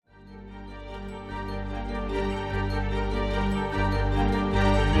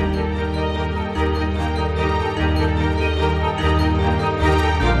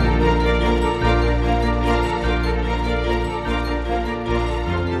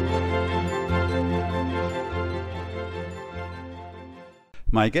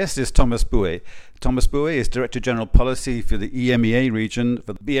My guest is Thomas Boué. Thomas Boué is Director General Policy for the EMEA region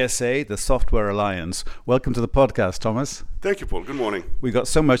for the BSA, the Software Alliance. Welcome to the podcast, Thomas. Thank you, Paul. Good morning. We've got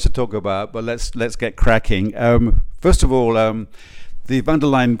so much to talk about, but let's get cracking. First of all, the van der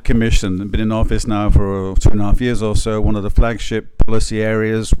Leyen Commission has been in office now for 2.5 years or so. One of the flagship policy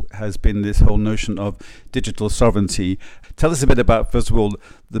areas has been this whole notion of digital sovereignty. Tell us a bit about, first of all,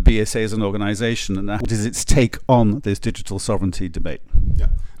 the BSA as an organization and what is its take on this digital sovereignty debate? Yeah,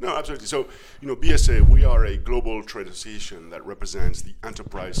 no, absolutely. So, BSA, we are a global trade association that represents the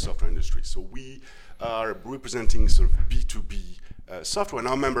enterprise software industry. So we are representing sort of B2B software, and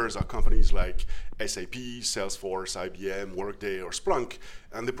our members are companies like SAP, Salesforce, IBM, Workday, or Splunk,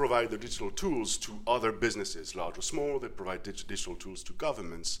 and they provide the digital tools to other businesses, large or small. They provide digital tools to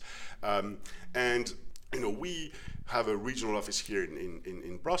governments, and we have a regional office here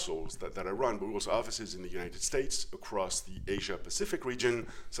in Brussels that I run, but we also have offices in the United States, across the Asia-Pacific region,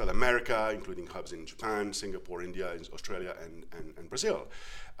 South America, including hubs in Japan, Singapore, India, Australia, and Brazil.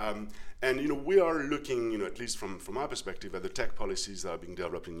 And we are looking, at least from our perspective, at the tech policies that are being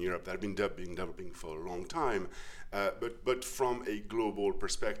developed in Europe, that have been developing for a long time, but from a global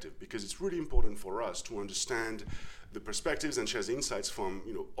perspective, because it's really important for us to understand the perspectives and share insights from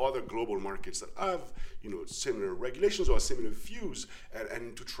other global markets that have similar regulations or similar views,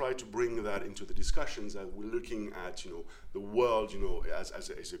 and to try to bring that into the discussions that we're looking at the world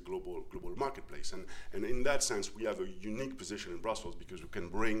as a global marketplace, and in that sense we have a unique position in Brussels because we can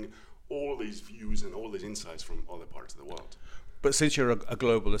bring all these views and all these insights from other parts of the world. But since you're a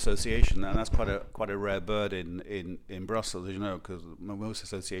global association, and that's quite a rare bird in Brussels, as you know, because most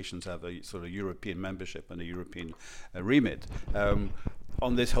associations have a sort of European membership and a European remit.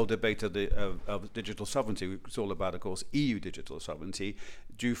 On this whole debate of digital sovereignty, it's all about, of course, EU digital sovereignty.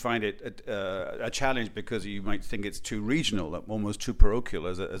 Do you find it a challenge because you might think it's too regional, almost too parochial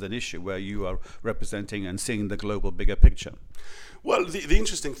as an issue where you are representing and seeing the global bigger picture? Well, the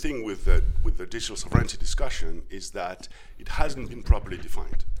interesting thing with the digital sovereignty discussion is that it hasn't been properly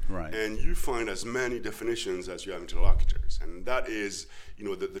defined. Right. And you find as many definitions as you have interlocutors, and that is,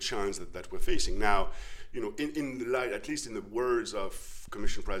 the challenge that we're facing now. In the light, at least in the words of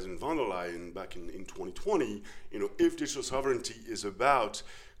Commission President von der Leyen back in 2020, if digital sovereignty is about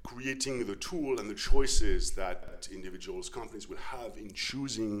creating the tool and the choices that individuals, companies will have in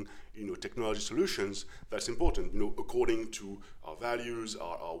choosing, technology solutions, that's important, according to our values,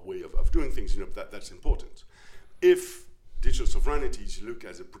 our way of doing things, that's important. If digital sovereignty is looked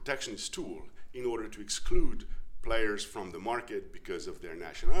as a protectionist tool in order to exclude players from the market because of their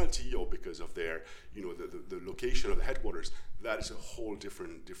nationality or because of their, the location of the headquarters, that is a whole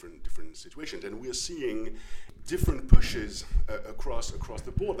different situation. And we are seeing different pushes across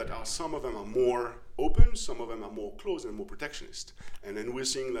the board that are, some of them are more open, some of them are more closed and more protectionist. And then we're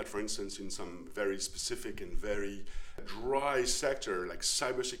seeing that, for instance, in some very specific and very dry sector like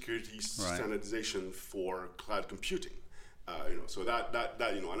cybersecurity standardization for cloud computing. So that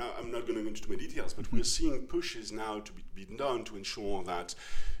and I'm not going to go into too many details, but we're seeing pushes now to be done to ensure that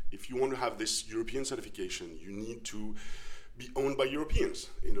if you want to have this European certification, you need to be owned by Europeans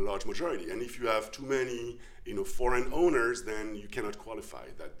in a large majority. And if you have too many foreign owners, then you cannot qualify.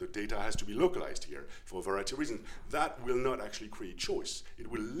 That the data has to be localized here for a variety of reasons. That will not actually create choice.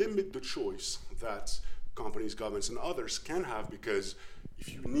 It will limit the choice that companies, governments, and others can have, because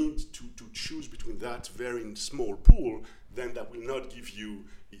if you need to choose between that very small pool, then that will not give you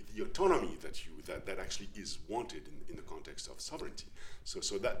the autonomy that actually is wanted in the context of sovereignty.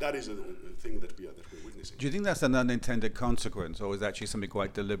 So that is a thing that we're witnessing. Do you think that's an unintended consequence, or is actually something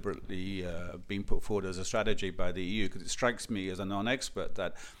quite deliberately being put forward as a strategy by the EU? Because it strikes me as a non-expert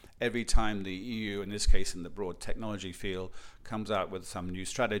that every time the EU, in this case in the broad technology field, comes out with some new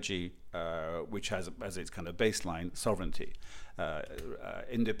strategy which has as its kind of baseline sovereignty,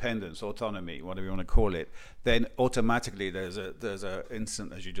 independence, autonomy, whatever you want to call it, then automatically there's a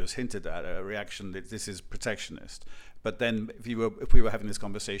instant, as you just hinted at, a reaction that this is protectionist. But then if we were having this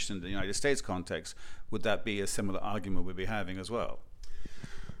conversation in the United States context, would that be a similar argument we'd be having as well?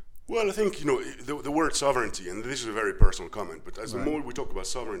 Well, I think, the word sovereignty, and this is a very personal comment, but as the more we talk about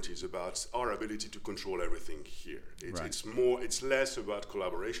sovereignty, it's about our ability to control everything here. It's less about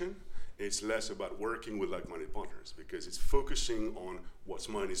collaboration. It's less about working with like-minded partners, because it's focusing on what's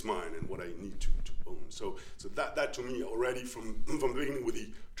mine is mine and what I need to own. So that to me already from the beginning with the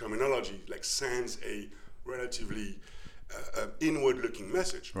terminology sends a relatively inward-looking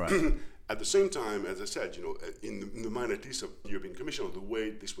message. Right. At the same time, as I said, in the mind at least of the European Commission, or the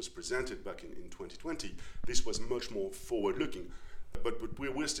way this was presented back in 2020, this was much more forward-looking. But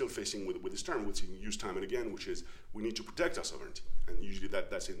we're still facing with this term, which is used time and again, which is we need to protect our sovereignty. And usually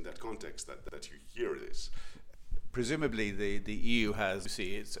that's in that context that you hear this. Presumably, the EU has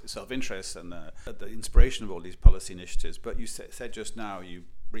its self-interest and the inspiration of all these policy initiatives. But you said just now,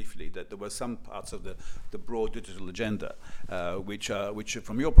 briefly, that there were some parts of the broad digital agenda which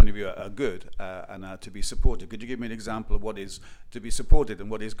from your point of view are good and are to be supported. Could you give me an example of what is to be supported and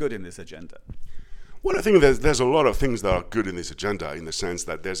what is good in this agenda? Well, I think there's a lot of things that are good in this agenda, in the sense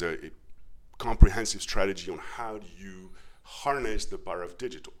that there's a comprehensive strategy on how do you harness the power of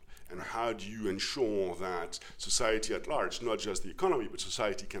digital. And how do you ensure that society at large, not just the economy, but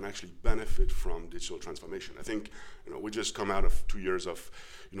society can actually benefit from digital transformation? I think we just come out of 2 years of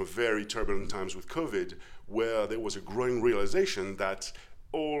very turbulent times with COVID, where there was a growing realization that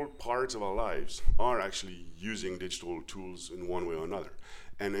all parts of our lives are actually using digital tools in one way or another.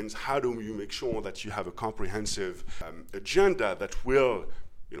 And how do you make sure that you have a comprehensive agenda that will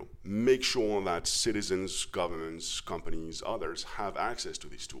make sure that citizens, governments, companies, others have access to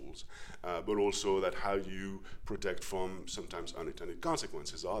these tools, but also that how do you protect from sometimes unintended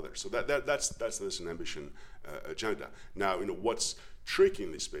consequences of others. So that's an ambition agenda. Now, what's tricky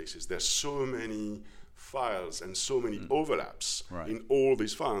in this space is there's so many files and so many overlaps in all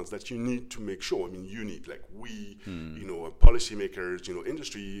these files that you need to make sure. You need, like policymakers,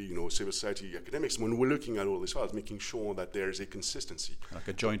 industry, civil society, academics, when we're looking at all these files, making sure that there's a consistency. Like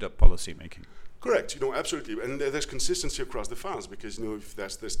a joined up policy making. Correct, absolutely. And there's consistency across the files because, if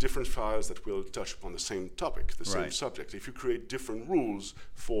there's different files that will touch upon the same topic, the same subject. If you create different rules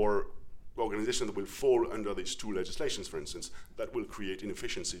for organizations that will fall under these two legislations, for instance, that will create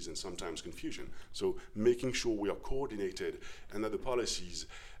inefficiencies and sometimes confusion. So making sure we are coordinated and that the policies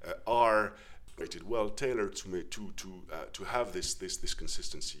are well tailored to have this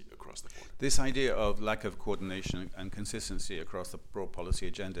consistency across the board. This idea of lack of coordination and consistency across the broad policy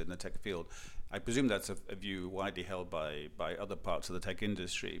agenda in the tech field, I presume that's a view widely held by other parts of the tech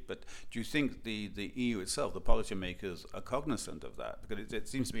industry. But do you think the EU itself, the policymakers, are cognizant of that? Because it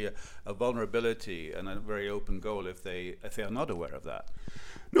seems to be a vulnerability and a very open goal if they are not aware of that.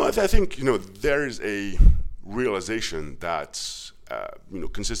 No, I think there is a realization that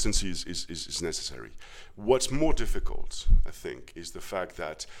consistency is necessary. What's more difficult, I think, is the fact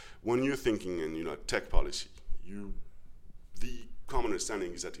that when you're thinking in tech policy, the common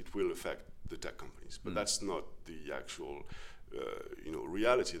understanding is that it will affect the tech companies, but that's not the actual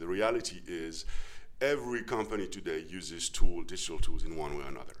reality. The reality is every company today uses digital tools in one way or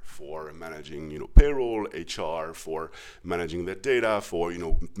another for managing payroll, HR, for managing their data, for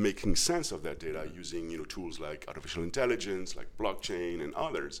making sense of that data using tools like artificial intelligence, like blockchain and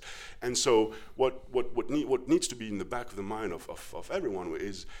others. And so what needs to be in the back of the mind of everyone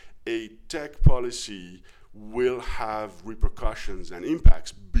is a tech policy will have repercussions and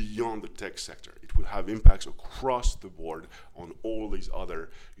impacts beyond the tech sector. It will have impacts across the board on all these other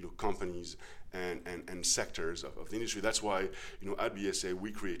companies and sectors of the industry. That's why at BSA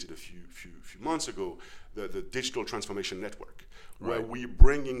we created a few months ago the Digital Transformation Network, where we're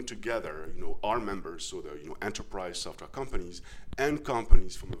bringing together our members, so the enterprise software companies and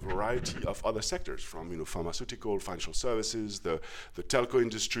companies from a variety of other sectors, from pharmaceutical, financial services, the telco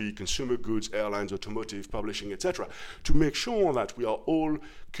industry, consumer goods, airlines, automotive, publishing, etc., to make sure that we are all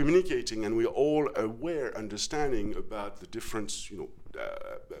communicating and we are all aware, understanding about the different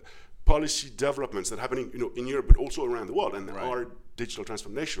policy developments that are happening in Europe, but also around the world. And our digital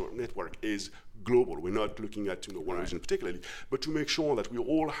transformation network is global. We're not looking at one region particularly, but to make sure that we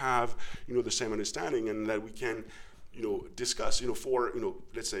all have the same understanding and that we can discuss for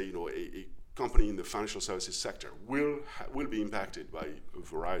let's say a company in the financial services sector will be impacted by a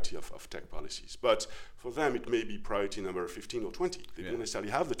variety of tech policies. But for them, it may be priority number 15 or 20. They don't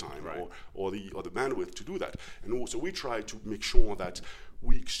necessarily have the time or the bandwidth to do that. And also we try to make sure that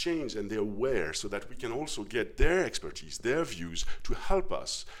we exchange and they're aware so that we can also get their expertise, their views to help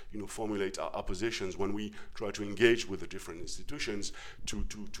us formulate our positions when we try to engage with the different institutions to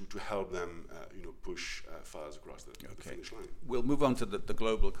help them push files across the finish line. We'll move on to the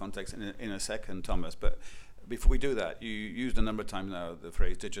global context in a second, Thomas, but before we do that, you used a number of times now the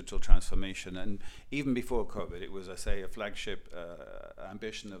phrase digital transformation, and even before COVID, it was, I say, a flagship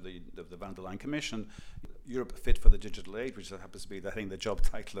ambition of the Van der Leyen Commission, Europe Fit for the Digital Age, which happens to be, I think, the job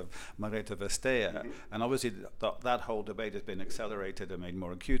title of Margrethe Vestager. And obviously that whole debate has been accelerated and made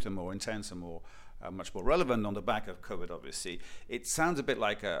more acute and more intense and more much more relevant on the back of COVID, obviously. It sounds a bit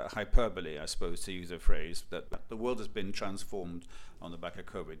like a hyperbole, I suppose, to use a phrase, that the world has been transformed on the back of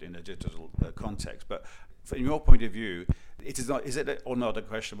COVID in a digital context. But from your point of view, is it or not a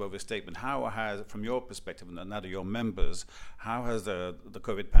question of overstatement? How has, from your perspective and that of your members, how has the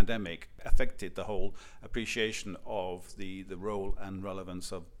COVID pandemic affected the whole appreciation of the role and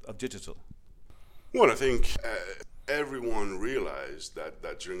relevance of digital? Well, I think everyone realized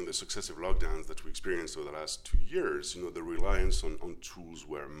that during the successive lockdowns that we experienced over the last 2 years, the reliance on tools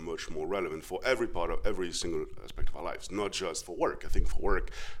were much more relevant for every part of every single aspect of our lives, not just for work. I think for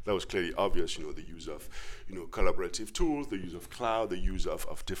work, that was clearly obvious, the use of, collaborative tools, the use of cloud, the use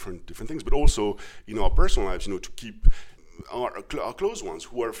of different things, but also, our personal lives, to keep our close ones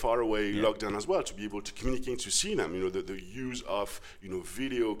who are far away, locked down as well, to be able to communicate, to see them. The use of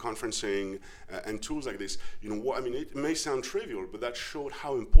video conferencing and tools like this. It may sound trivial, but that showed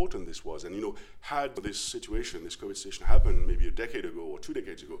how important this was. And had this COVID situation happened maybe a decade ago or 2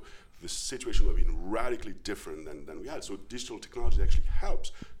 decades ago, the situation would have been radically different than we had. So digital technology actually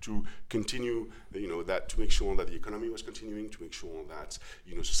helps to continue, that to make sure that the economy was continuing, to make sure that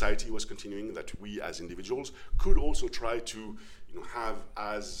society was continuing, that we as individuals could also try to have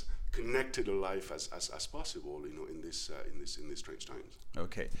as connected a life as possible, in this strange times.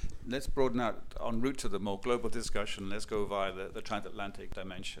 Okay, let's broaden out en route to the more global discussion. Let's go via the transatlantic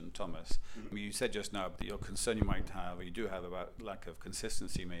dimension, Thomas. Mm-hmm. You said just now that your concern you might have, or you do have, about lack of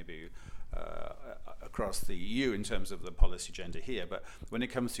consistency maybe across the EU in terms of the policy agenda here. But when it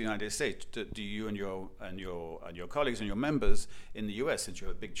comes to the United States, do you and your colleagues and your members in the US, since you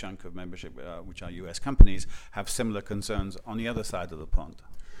have a big chunk of membership, which are US companies, have similar concerns on the other side of the pond?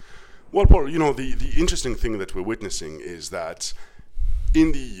 Well, Paul, the interesting thing that we're witnessing is that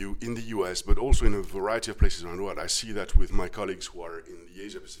in the EU, in the US, but also in a variety of places around the world, I see that with my colleagues who are in the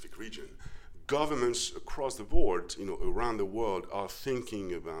Asia-Pacific region, governments across the board, around the world are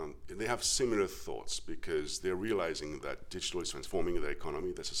thinking about, they have similar thoughts because they're realizing that digital is transforming their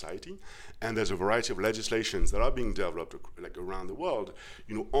economy, their society, and there's a variety of legislations that are being developed around the world,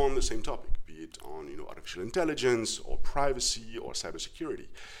 on the same topic, be it on, artificial intelligence or privacy or cybersecurity.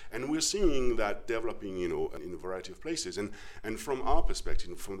 And we're seeing that developing, in a variety of places. And from our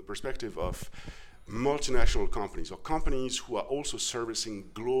perspective, from the perspective of multinational companies or companies who are also servicing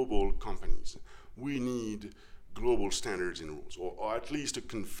global companies, we need global standards and rules, or at least a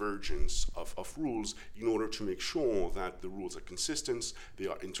convergence of rules in order to make sure that the rules are consistent, they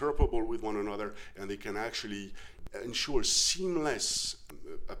are interoperable with one another, and they can actually ensure seamless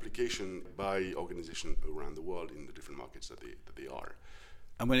application by organizations around the world in the different markets that they are.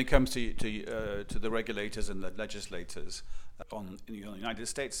 And when it comes to the regulators and the legislators on the United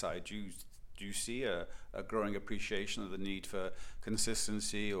States side, do you see a growing appreciation of the need for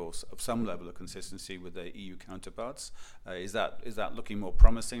consistency, or of some level of consistency with their EU counterparts? Is that looking more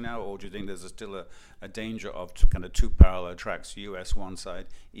promising now, or do you think there's still a danger of kind of two parallel tracks, US one side,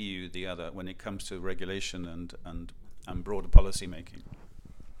 EU the other, when it comes to regulation and broader policy making?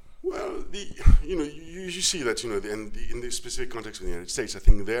 Well, you see that, in the specific context of the United States, I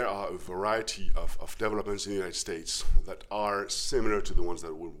think there are a variety of developments in the United States that are similar to the ones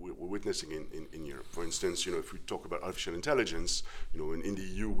that we're witnessing in Europe. For instance, if we talk about artificial intelligence, in the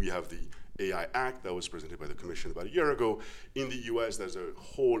EU we have the AI Act that was presented by the Commission about a year ago. In the US, there's a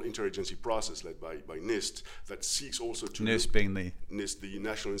whole interagency process led by NIST that seeks also to... NIST being the... NIST, the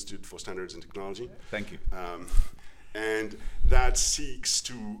National Institute for Standards and Technology. Thank you. And that seeks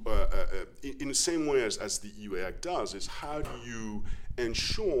to, in the same way as the EU Act does, is how do you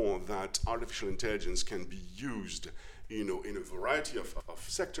ensure that artificial intelligence can be used, in a variety of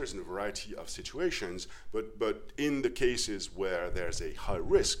sectors, in a variety of situations, but in the cases where there's a high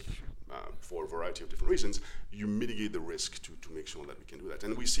risk, for a variety of different reasons, you mitigate the risk to make sure that we can do that.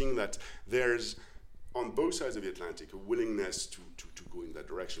 And we're seeing that there's, on both sides of the Atlantic, a willingness to go in that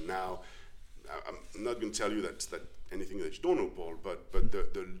direction. Now, I'm not going to tell you that anything that you don't know, Paul, but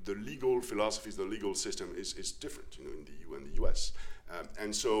the legal philosophies, the legal system is different, in the EU and the US.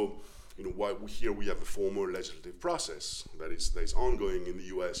 And so, while here we have a formal legislative process that is ongoing in the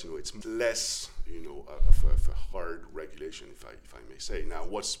US, it's less, of a hard regulation, if I may say. Now,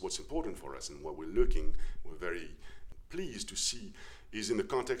 what's important for us and what we're very pleased to see is in the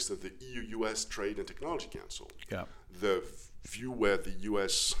context of the EU-US Trade and Technology Council. Yeah. The view where the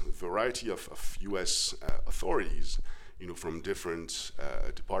US, variety of US authorities, from different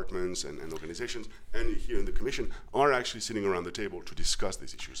departments and organizations, and here in the Commission, are actually sitting around the table to discuss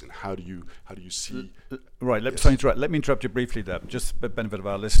these issues. And how do you see? Right. Let me interrupt you briefly there, just for the benefit of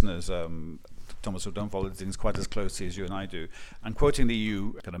our listeners. Thomas, who don't follow things quite as closely as you and I do. I'm quoting the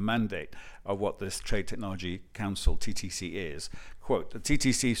EU kind of mandate. of what this Trade Technology Council, TTC, is. Quote, the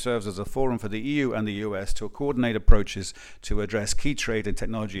TTC serves as a forum for the EU and the US to coordinate approaches to address key trade and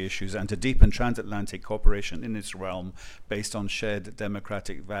technology issues and to deepen transatlantic cooperation in its realm based on shared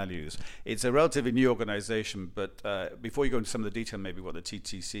democratic values. It's a relatively new organization, but before you go into some of the detail, maybe what the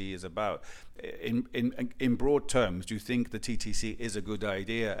TTC is about, in broad terms, do you think the TTC is a good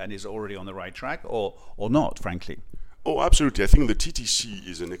idea and is already on the right track, or not, frankly? Oh, absolutely. I think the TTC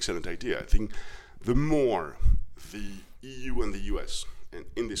is an excellent idea. I think the more the EU and the US, and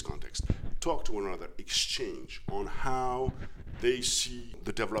in this context, talk to one another, exchange on how they see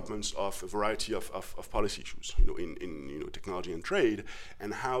the developments of a variety of policy issues, in technology and trade,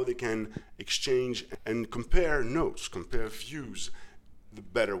 and how they can exchange and compare notes, compare views, the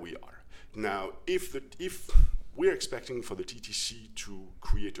better we are. Now, if we're expecting for the TTC to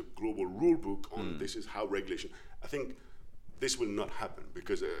create a global rule book on this is how regulation, I think this will not happen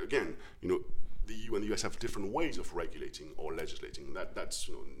because, again, the EU and the US have different ways of regulating or legislating. That's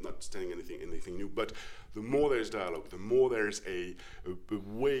not saying anything new. But the more there's dialogue, the more there's a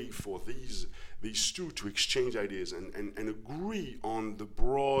way for these two to exchange ideas and agree on the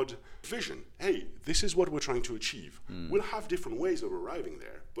broad vision. Hey, this is what we're trying to achieve. We'll have different ways of arriving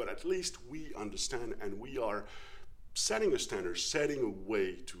there, but at least we understand and we are setting a standard, setting a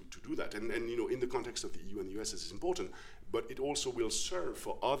way to do that. And in the context of the EU and the US, this is important, but it also will serve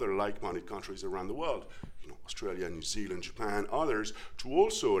for other like-minded countries around the world, Australia, New Zealand, Japan, others, to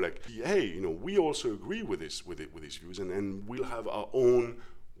also we also agree with these views, and we'll have our own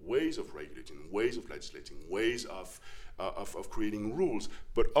ways of regulating, ways of legislating, ways of creating rules,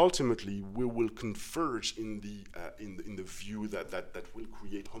 but ultimately we will converge in the view that will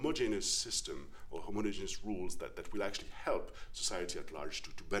create homogeneous system or homogeneous rules that will actually help society at large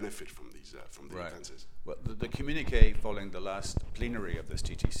to benefit from these advances. Well, the communique following the last plenary of this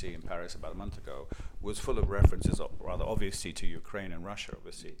TTC in Paris about a month ago was full of references, rather obviously, to Ukraine and Russia,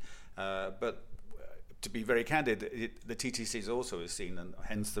 obviously, but to be very candid, the TTC is also seen, and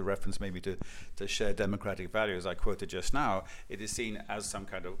hence the reference maybe to shared democratic values I quoted just now, it is seen as some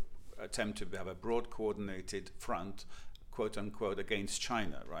kind of attempt to have a broad coordinated front, quote unquote, against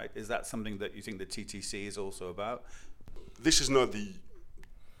China, right? Is that something that you think the TTC is also about? This is not the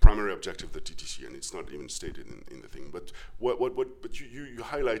primary objective of the TTC, and it's not even stated in the thing. But you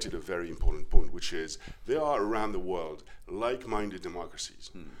highlighted a very important point, which is there are around the world like-minded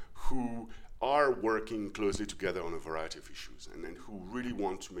democracies who are working closely together on a variety of issues and who really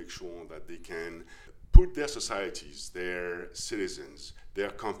want to make sure that they can put their societies, their citizens,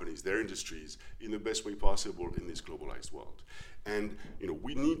 their companies, their industries in the best way possible in this globalized world. And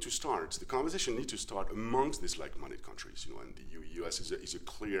we need to start, the conversation needs to start amongst these like-minded countries, and the US is a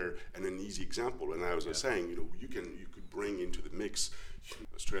clear and an easy example. And as I was saying, you could bring into the mix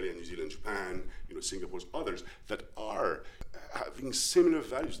Australia, New Zealand, Japan, Singapore, others that are having similar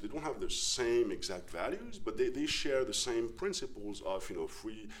values. They don't have the same exact values, but they share the same principles of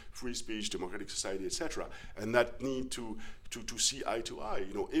free speech, democratic society, etc. And that need to see eye to eye.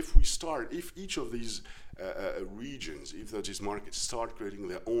 If each of these regions, if these markets start creating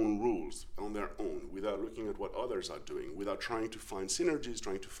their own rules on their own, without looking at what others are doing, without trying to find synergies,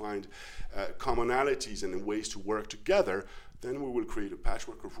 trying to find commonalities and ways to work together, then we will create a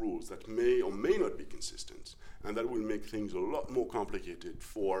patchwork of rules that may or may not be consistent, and that will make things a lot more complicated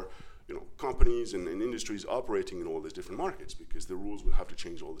for companies and industries operating in all these different markets, because the rules will have to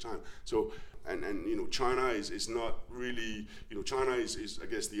change all the time. So, and China is not really, China is I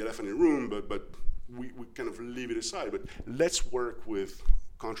guess the elephant in the room, but we kind of leave it aside. But let's work with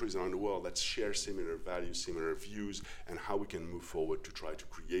countries around the world that share similar values, similar views, and how we can move forward to try to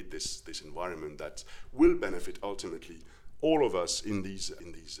create this environment that will benefit ultimately all of us in these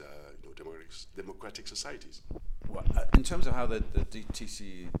democratic societies. Well, in terms of how the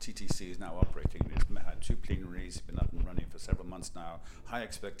TTC is now operating, it's had two plenaries, been up and running for several months now, high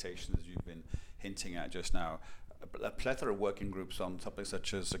expectations, as you've been hinting at just now, a plethora of working groups on topics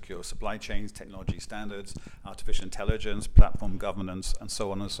such as secure supply chains, technology standards, artificial intelligence, platform governance, and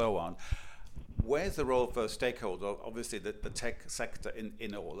so on and so on. Where's the role for stakeholders, obviously the tech sector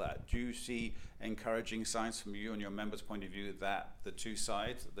in all that? Do you see encouraging signs from you and your members' point of view that the two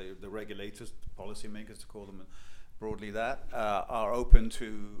sides, the regulators, the policymakers to call them broadly that, are open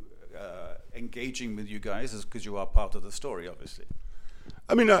to engaging with you guys because you are part of the story, obviously?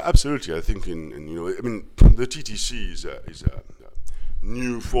 I mean, absolutely. I think the TTC is a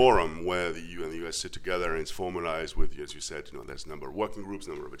new forum where the EU and the US sit together and it's formalized with, as you said, there's a number of working groups,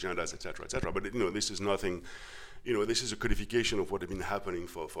 number of agendas, etc., etc. But this is nothing. This is a codification of what has been happening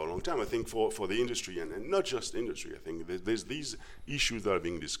for a long time. I think for the industry, and not just industry, I think there's these issues that are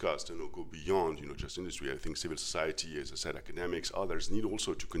being discussed and go beyond, just industry. I think civil society, as I said, academics, others need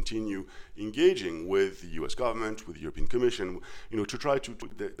also to continue engaging with the US government, with the European Commission, to try to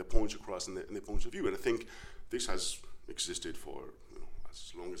put the points across and the points of view. And I think this has existed for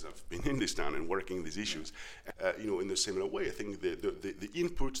as long as I've been in this town and working these issues, in a similar way. I think the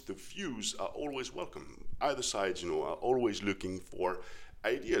input, the views are always welcome. Either sides, are always looking for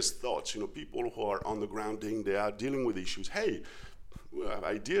ideas, thoughts. People who are on the ground, they are dealing with issues. Hey, we have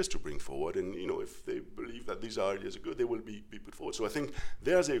ideas to bring forward, and if they believe that these ideas are good, they will be put forward. So I think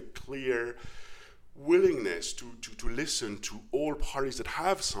there's a clear willingness to listen to all parties that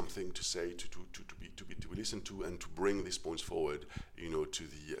have something to say, to be listened to, and to bring these points forward,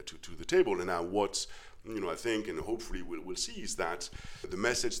 to the table. And now what I think, and hopefully we'll see, is that the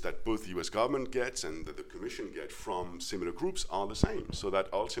message that both the US government gets and that the Commission get from similar groups are the same, so that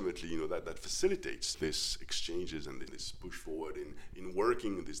ultimately, that facilitates this exchanges and this push forward in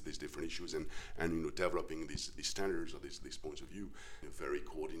working these different issues and developing these standards or these points of view in a very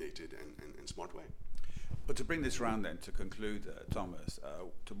coordinated and smart way. But to bring this round then, to conclude, Thomas,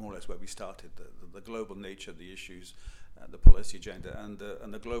 to more or less where we started, the global nature of the issues, the policy agenda, and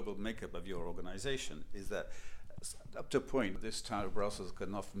the global makeup of your organization, is that up to a point, this town of Brussels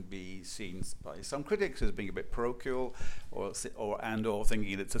can often be seen by some critics as being a bit parochial, or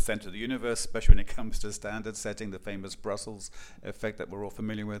thinking it's the center of the universe, especially when it comes to standard setting, the famous Brussels effect that we're all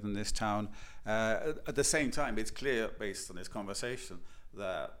familiar with in this town. At the same time, it's clear, based on this conversation,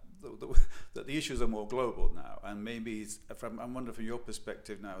 that the issues are more global now, and maybe I wonder from your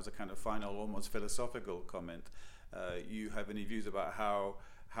perspective now, as a kind of final, almost philosophical comment, you have any views about how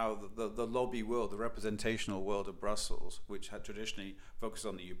the lobby world, the representational world of Brussels, which had traditionally focused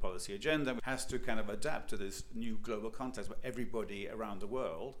on the EU policy agenda, has to kind of adapt to this new global context where everybody around the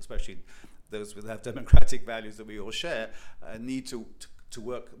world, especially those who have democratic values that we all share, need to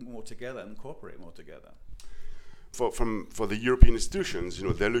work more together and cooperate more together. For the European institutions,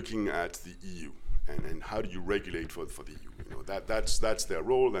 they're looking at the EU and how do you regulate for the EU. That's their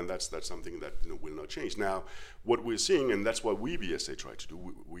role, and that's something that will not change. Now, what we're seeing, and that's what we BSA try to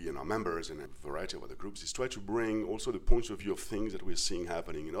do, we and our members and a variety of other groups, is try to bring also the points of view of things that we're seeing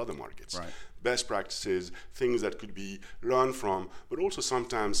happening in other markets. Right. Best practices, things that could be learned from, but also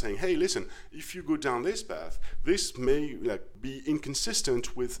sometimes saying, hey, listen, if you go down this path, this may be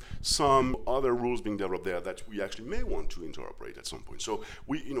inconsistent with some other rules being developed there that we actually may want to interoperate at some point. So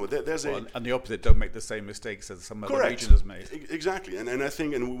there's and the opposite, don't make the same mistakes as some other region has made. Exactly, and I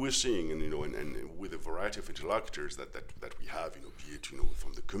think, and we're seeing, and with a variety of interlocutors that we have, be it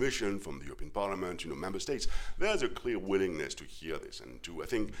from the Commission, from the European Parliament, member states, there's a clear willingness to hear this, and I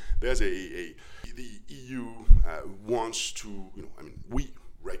think there's the EU wants to, we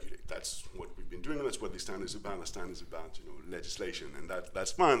regulate. That's what we've been doing, and that's what this town is about. This town is about, legislation, and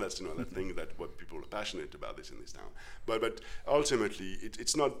that's fine. That's that thing that what people are passionate about this in this town. But ultimately,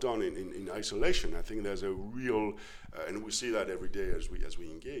 it's not done in isolation. I think there's a real, and we see that every day as we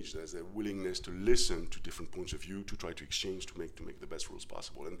engage. There's a willingness to listen to different points of view, to try to exchange, to make the best rules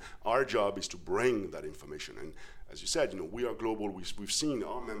possible. And our job is to bring that information. And as you said, we are global. We've seen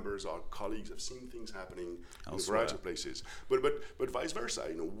our members, our colleagues have seen things happening in a variety of places. But vice versa,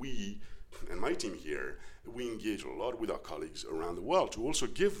 we and my team here, we engage a lot with our colleagues around the world to also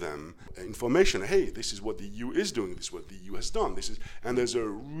give them information. Hey, this is what the EU is doing. This is what the EU has done. And there's a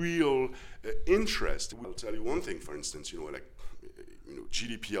real interest. I'll tell you one thing, for instance,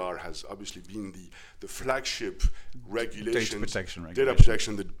 GDPR has obviously been the flagship regulation. Data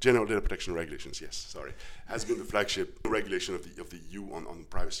protection, the General Data Protection Regulations, yes, sorry, has been the flagship regulation of the EU on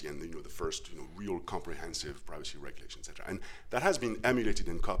privacy, and the first real comprehensive privacy regulation, etc. And that has been emulated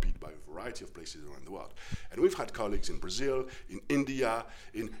and copied by a variety of places around the world. And we've had colleagues in Brazil, in India,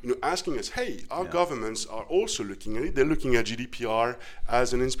 asking us, hey, our governments are also looking at it. They're looking at GDPR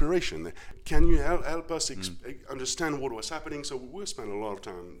as an inspiration. Can you help us understand what was happening? So we'll spend a lot of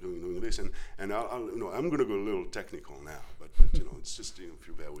time doing this, and I'm going to go a little technical now, but it's just if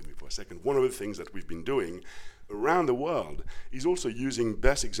you bear with me for a second. One of the things that we've been doing around the world is also using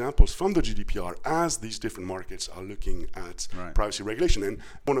best examples from the GDPR as these different markets are looking at privacy regulation. And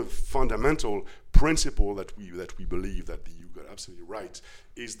one of the fundamental principle that we believe that the EU got absolutely right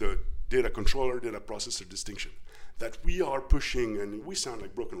is the data controller, data processor distinction. That we are pushing, and we sound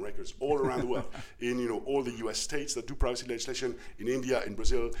like broken records all around the world, in all the US states that do privacy legislation, in India, in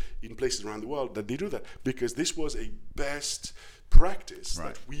Brazil, in places around the world, that they do that, because this was a best practice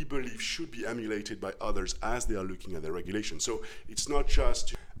Right. that we believe should be emulated by others as they are looking at the regulation. So it's not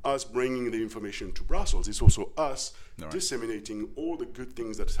just us bringing the information to Brussels, it's also us disseminating all the good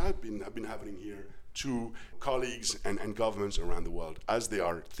things that have been happening here to colleagues and governments around the world as they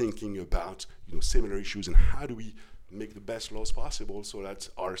are thinking about similar issues, and how do we make the best laws possible so that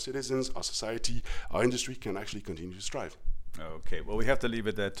our citizens, our society, our industry can actually continue to strive. Okay, well, we have to leave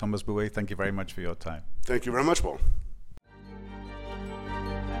it there. Thomas Boué, thank you very much for your time. Thank you very much, Paul.